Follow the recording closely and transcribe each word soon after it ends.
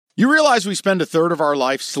You realize we spend a third of our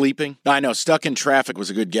life sleeping? I know, stuck in traffic was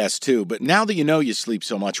a good guess too, but now that you know you sleep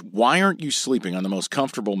so much, why aren't you sleeping on the most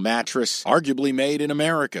comfortable mattress arguably made in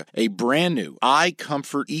America? A brand new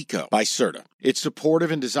iComfort Eco by Serta. It's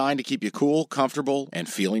supportive and designed to keep you cool, comfortable, and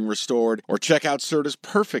feeling restored. Or check out Serta's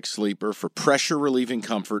Perfect Sleeper for pressure-relieving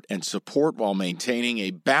comfort and support while maintaining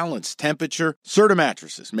a balanced temperature. Serta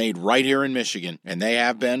mattresses made right here in Michigan, and they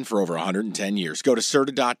have been for over 110 years. Go to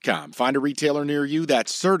Serta.com. Find a retailer near you.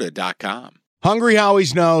 That's Serta.com. Hungry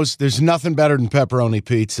Howies knows there's nothing better than pepperoni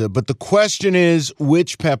pizza, but the question is,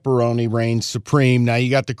 which pepperoni reigns supreme? Now,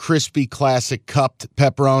 you got the crispy, classic cupped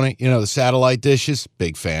pepperoni, the satellite dishes.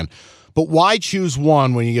 Big fan. But why choose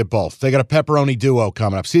one when you get both? They got a pepperoni duo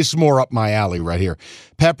coming up. See, this is more up my alley right here.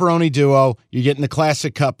 Pepperoni duo, you're getting the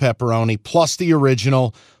classic cup pepperoni, plus the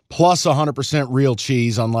original, plus 100% real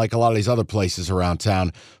cheese, unlike a lot of these other places around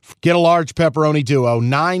town. Get a large pepperoni duo,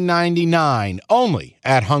 $9.99, only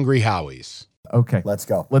at Hungry Howies. Okay. Let's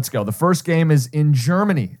go. The first game is in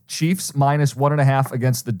Germany. Chiefs -1.5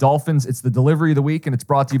 against the Dolphins. It's the delivery of the week, and it's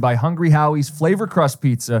brought to you by Hungry Howie's Flavor Crust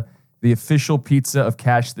Pizza, the official pizza of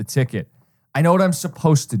Cash the Ticket. I know what I'm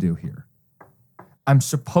supposed to do here. I'm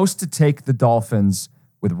supposed to take the Dolphins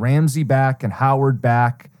with Ramsey back and Howard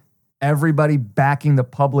back, everybody backing the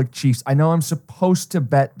public Chiefs. I know I'm supposed to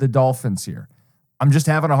bet the Dolphins here. I'm just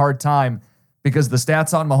having a hard time because the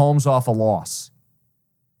stats on Mahomes off a loss.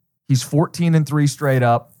 He's 14-3 straight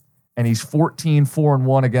up, and he's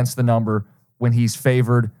 14-4-1 against the number when he's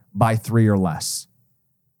favored by 3 or less.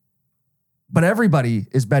 But everybody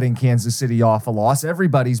is betting Kansas City off a loss.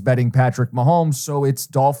 Everybody's betting Patrick Mahomes, so it's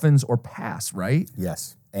Dolphins or pass, right?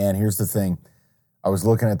 Yes. And here's the thing. I was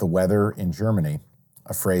looking at the weather in Germany,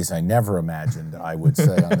 a phrase I never imagined I would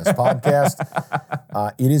say on this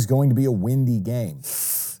podcast. It is going to be a windy game.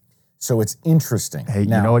 So it's interesting. Hey,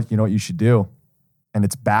 now, you know what you should do? And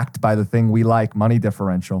it's backed by the thing we like, money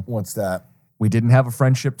differential. What's that? We didn't have a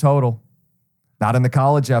friendship total. Not in the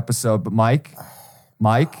college episode, but Mike,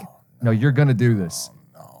 no, you're going to do this.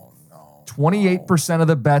 No. 28% of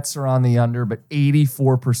the bets are on the under, but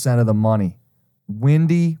 84% of the money.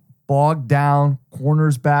 Windy, bogged down,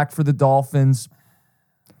 corners back for the Dolphins.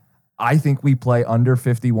 I think we play under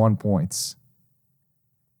 51 points.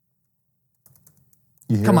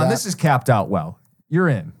 Come on, this is capped out well. You're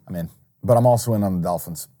in. I'm in. But I'm also in on the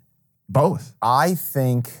Dolphins. Both. I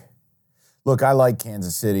think, look, I like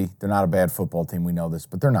Kansas City. They're not a bad football team. We know this,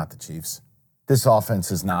 but they're not the Chiefs. This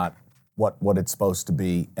offense is not what it's supposed to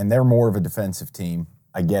be, and they're more of a defensive team.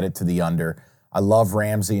 I get it to the under. I love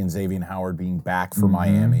Ramsey and Xavier Howard being back for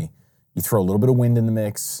Miami. You throw a little bit of wind in the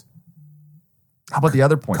mix. How about the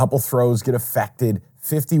other point? A couple throws get affected.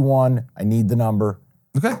 51, I need the number.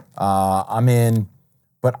 Okay. I'm in.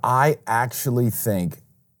 But I actually think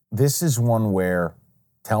this is one where,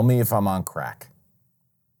 tell me if I'm on crack.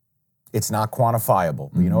 It's not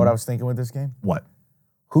quantifiable. But you know what I was thinking with this game? What?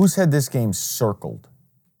 Who's had this game circled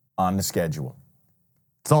on the schedule?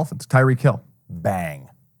 Dolphins. Tyreek Hill. Bang.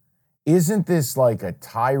 Isn't this like a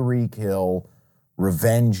Tyreek Hill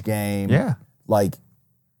revenge game? Yeah. Like,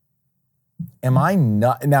 am I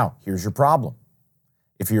not? Now, here's your problem.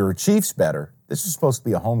 If you're a Chiefs bettor, this is supposed to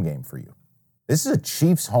be a home game for you. This is a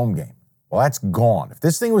Chiefs home game. Well, that's gone. If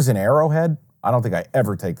this thing was in Arrowhead, I don't think I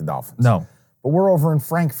ever take the Dolphins. No. But we're over in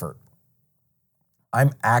Frankfurt.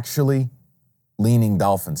 I'm actually leaning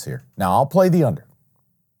Dolphins here. Now, I'll play the under.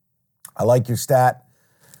 I like your stat.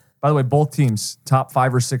 By the way, both teams, top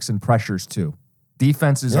 5 or 6 in pressures, too.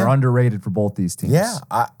 Defenses are underrated for both these teams. Yeah.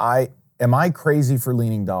 Am I crazy for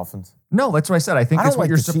leaning Dolphins? No, that's what I said. I think it's what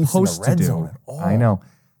you're supposed to do. I know.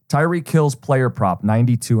 Tyreek Hill's player prop,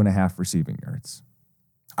 92.5 receiving yards.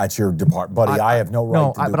 That's your depart, buddy. I have no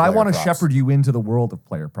right to do but I want to props. shepherd you into the world of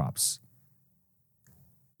player props.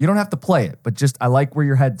 You don't have to play it, but just I like where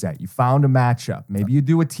your head's at. You found a matchup. Maybe you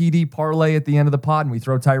do a TD parlay at the end of the pod and we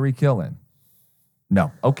throw Tyreek Hill in.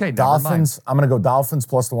 No. Okay, Dolphins. I'm going to go Dolphins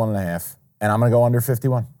plus the 1.5, and I'm going to go under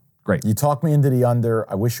 51. Great. You talked me into the under.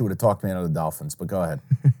 I wish you would have talked me into the Dolphins, but go ahead.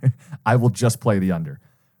 I will just play the under.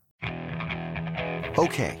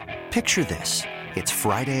 Okay, picture this. It's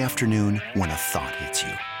Friday afternoon when a thought hits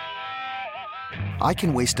you. I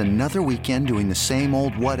can waste another weekend doing the same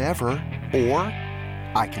old whatever, or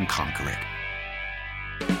I can conquer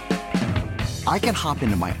it. I can hop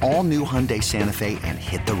into my all-new Hyundai Santa Fe and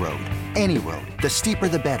hit the road. Any road. The steeper,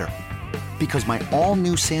 the better. Because my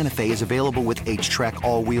all-new Santa Fe is available with H-Track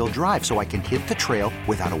all-wheel drive, so I can hit the trail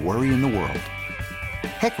without a worry in the world.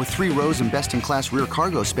 Heck, with 3 rows and best-in-class rear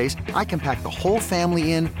cargo space, I can pack the whole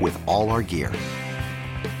family in with all our gear.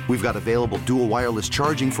 We've got available dual wireless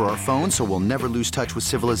charging for our phones, so we'll never lose touch with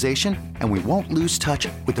civilization, and we won't lose touch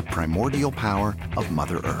with the primordial power of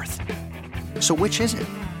Mother Earth. So which is it?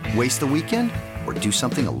 Waste the weekend or do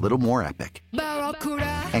something a little more epic?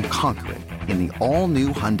 And conquer it in the all-new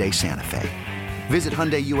Hyundai Santa Fe. Visit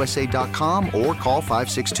HyundaiUSA.com or call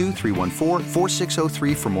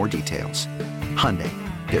 562-314-4603 for more details. Hyundai,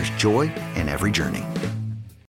 there's joy in every journey.